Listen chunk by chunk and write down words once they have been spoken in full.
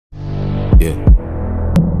Yeah.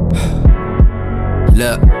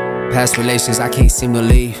 Look, past relations I can't seem to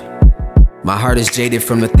leave. My heart is jaded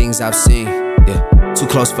from the things I've seen. Yeah, too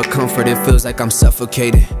close for comfort, it feels like I'm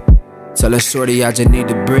suffocated. Tell her shorty I just need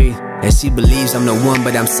to breathe. And she believes I'm the one,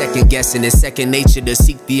 but I'm second guessing. It's second nature to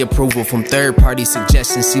seek the approval from third-party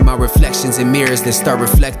suggestions. See my reflections in mirrors that start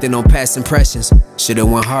reflecting on past impressions. Should've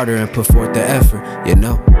went harder and put forth the effort, you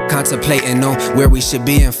know. Contemplating on where we should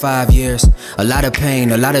be in 5 years. A lot of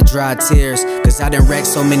pain, a lot of dry tears. Cause I done wrecked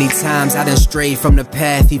so many times, I done strayed from the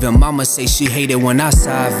path. Even mama say she hated when I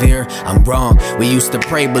side veer. I'm wrong, we used to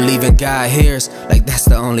pray, believing God hears. Like that's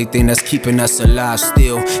the only thing that's keeping us alive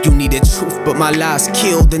still. You needed truth, but my lies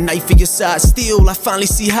killed. The knife in your side still, I finally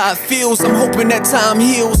see how it feels. I'm hoping that time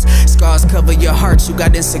heals. Scars cover your heart, you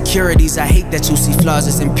got insecurities. I hate that you see flaws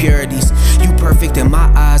as impurities. You perfect in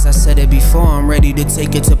my eyes, I said it before. I'm ready to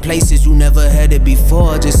take it to places you never had it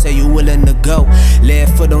before. Just say you willing to go.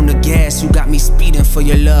 Left foot on the gas, you got me speeding for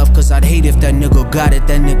your love. Cause I'd hate if that nigga got it,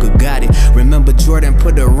 that nigga got it. Remember Jordan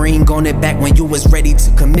put a ring on it back when you was ready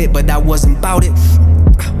to commit, but I wasn't about it.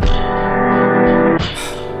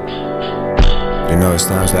 You know, it's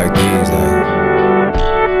times like these, like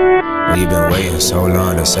when you've been waiting so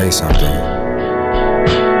long to say something,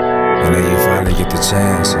 and then you finally get the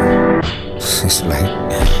chance, and it's like,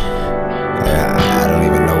 I don't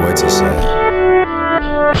even know what to say.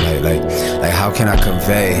 Like how can I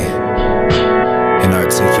convey and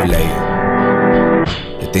articulate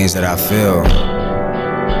the things that I feel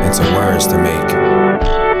into words to make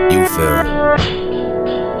you feel?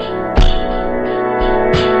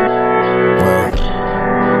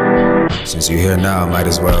 Since you're here now, might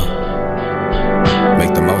as well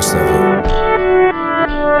make the most of it.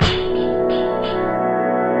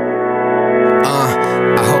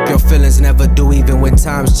 I hope your feelings never do, even when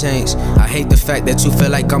times change. I hate the fact that you feel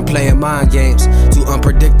like I'm playing mind games. Too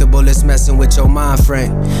unpredictable, it's messing with your mind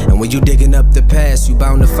frame. And when you digging up the past, you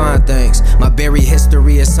bound to find things. My buried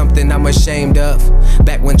history is something I'm ashamed of.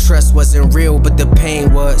 Back when trust wasn't real, but the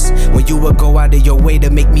pain was. When you would go out of your way to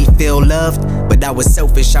make me feel loved, but I was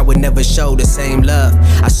selfish, I would never show the same love.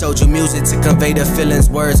 I showed you music to convey the feelings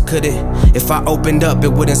words couldn't. If I opened up,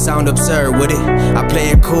 it wouldn't sound absurd, would it? I play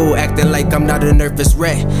it cool, acting like I'm not a nervous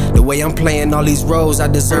wreck. The way I'm playing all these roles, I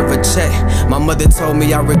deserve a check. My mother told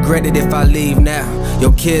me I regret it if I leave now.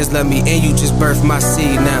 Your kids love me and you just birthed my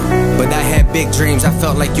seed now. But I had big dreams, I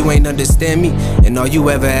felt like you ain't understand me. And all you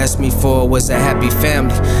ever asked me for was a happy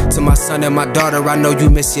family. To my son and my daughter, I know you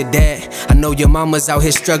miss your dad. I know your mama's out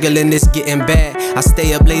here struggling, it's getting bad. I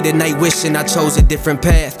stay up late at night wishing I chose a different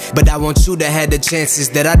path. But I want you to have the chances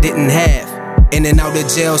that I didn't have. In and out of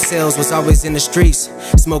jail cells, was always in the streets.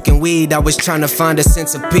 Smoking weed, I was trying to find a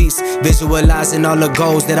sense of peace. Visualizing all the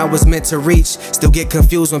goals that I was meant to reach. Still get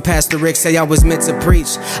confused when Pastor Rick say I was meant to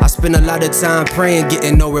preach. I spent a lot of time praying,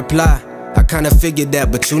 getting no reply. I kinda figured that,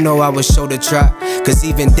 but you know I was sure to try. Cause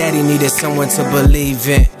even daddy needed someone to believe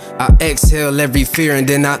in. I exhale every fear and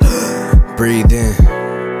then I breathe in.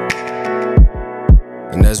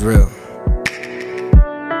 And that's real,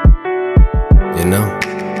 you know?